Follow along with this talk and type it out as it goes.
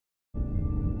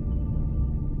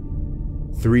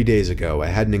3 days ago, I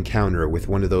had an encounter with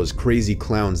one of those crazy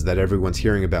clowns that everyone's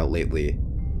hearing about lately.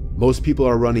 Most people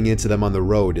are running into them on the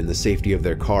road in the safety of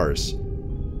their cars.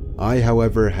 I,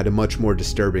 however, had a much more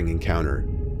disturbing encounter.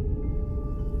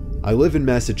 I live in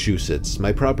Massachusetts.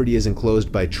 My property is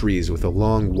enclosed by trees with a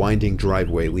long, winding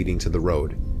driveway leading to the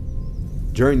road.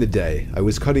 During the day, I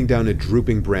was cutting down a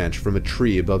drooping branch from a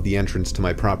tree above the entrance to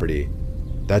my property.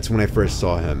 That's when I first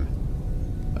saw him.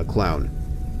 A clown.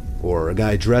 Or a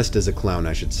guy dressed as a clown,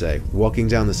 I should say, walking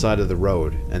down the side of the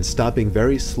road and stopping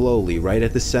very slowly right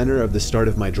at the center of the start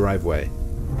of my driveway.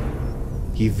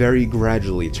 He very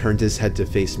gradually turned his head to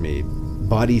face me,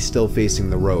 body still facing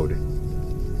the road.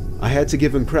 I had to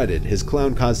give him credit, his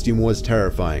clown costume was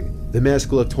terrifying. The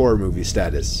mask looked horror movie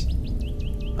status.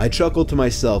 I chuckled to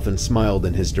myself and smiled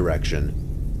in his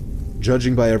direction.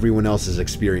 Judging by everyone else's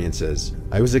experiences,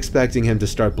 I was expecting him to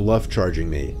start bluff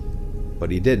charging me, but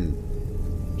he didn't.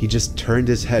 He just turned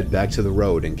his head back to the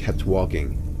road and kept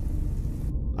walking.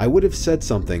 I would have said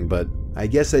something, but I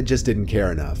guess I just didn't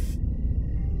care enough.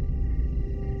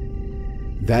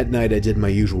 That night I did my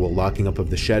usual locking up of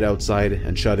the shed outside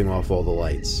and shutting off all the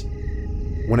lights.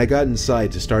 When I got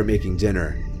inside to start making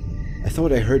dinner, I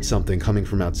thought I heard something coming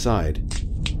from outside.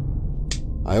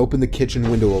 I opened the kitchen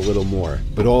window a little more,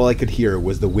 but all I could hear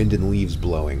was the wind and leaves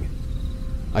blowing.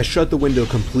 I shut the window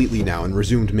completely now and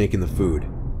resumed making the food.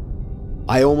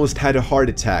 I almost had a heart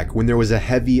attack when there was a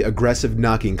heavy, aggressive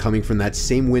knocking coming from that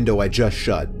same window I just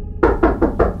shut.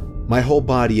 My whole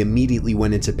body immediately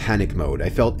went into panic mode. I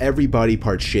felt every body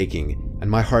part shaking, and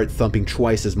my heart thumping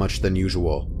twice as much than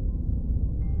usual.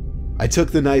 I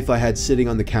took the knife I had sitting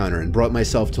on the counter and brought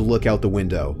myself to look out the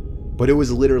window, but it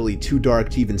was literally too dark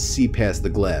to even see past the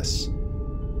glass.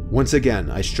 Once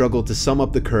again, I struggled to sum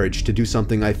up the courage to do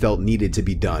something I felt needed to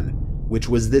be done, which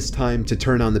was this time to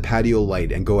turn on the patio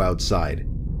light and go outside.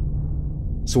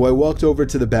 So I walked over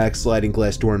to the back sliding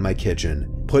glass door in my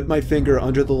kitchen, put my finger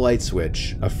under the light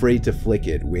switch, afraid to flick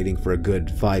it, waiting for a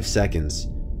good 5 seconds,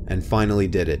 and finally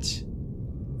did it.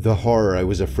 The horror I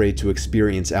was afraid to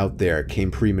experience out there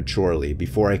came prematurely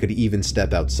before I could even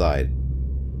step outside.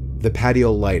 The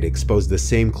patio light exposed the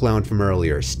same clown from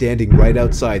earlier, standing right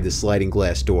outside the sliding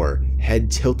glass door, head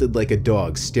tilted like a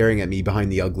dog staring at me behind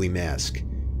the ugly mask.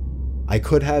 I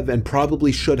could have and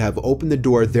probably should have opened the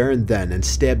door there and then and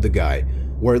stabbed the guy,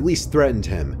 or at least threatened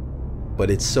him, but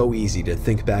it's so easy to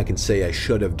think back and say I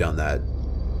should have done that.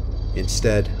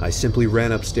 Instead, I simply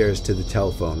ran upstairs to the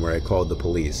telephone where I called the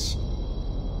police.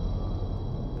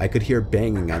 I could hear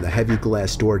banging on the heavy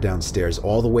glass door downstairs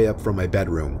all the way up from my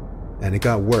bedroom, and it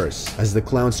got worse as the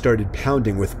clown started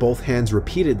pounding with both hands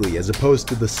repeatedly as opposed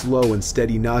to the slow and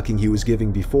steady knocking he was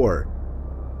giving before.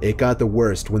 It got the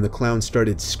worst when the clown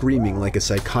started screaming like a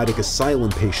psychotic asylum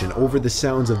patient over the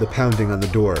sounds of the pounding on the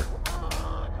door.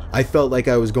 I felt like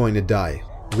I was going to die.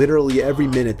 Literally every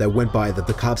minute that went by that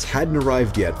the cops hadn't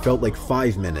arrived yet felt like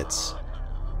 5 minutes.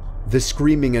 The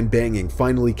screaming and banging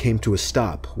finally came to a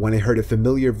stop when I heard a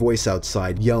familiar voice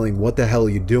outside yelling, "What the hell are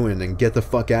you doing, and get the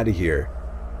fuck out of here."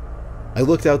 I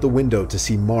looked out the window to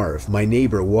see Marv, my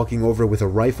neighbor, walking over with a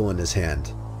rifle in his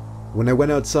hand. When I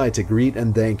went outside to greet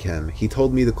and thank him, he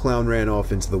told me the clown ran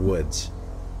off into the woods.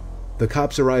 The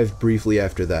cops arrived briefly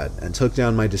after that and took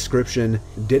down my description,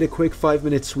 did a quick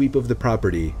 5-minute sweep of the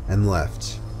property, and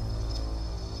left.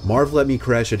 Marv let me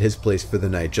crash at his place for the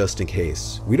night just in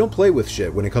case. We don't play with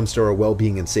shit when it comes to our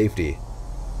well-being and safety.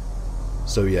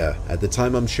 So yeah, at the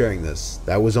time I'm sharing this,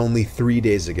 that was only 3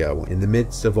 days ago, in the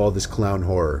midst of all this clown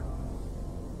horror.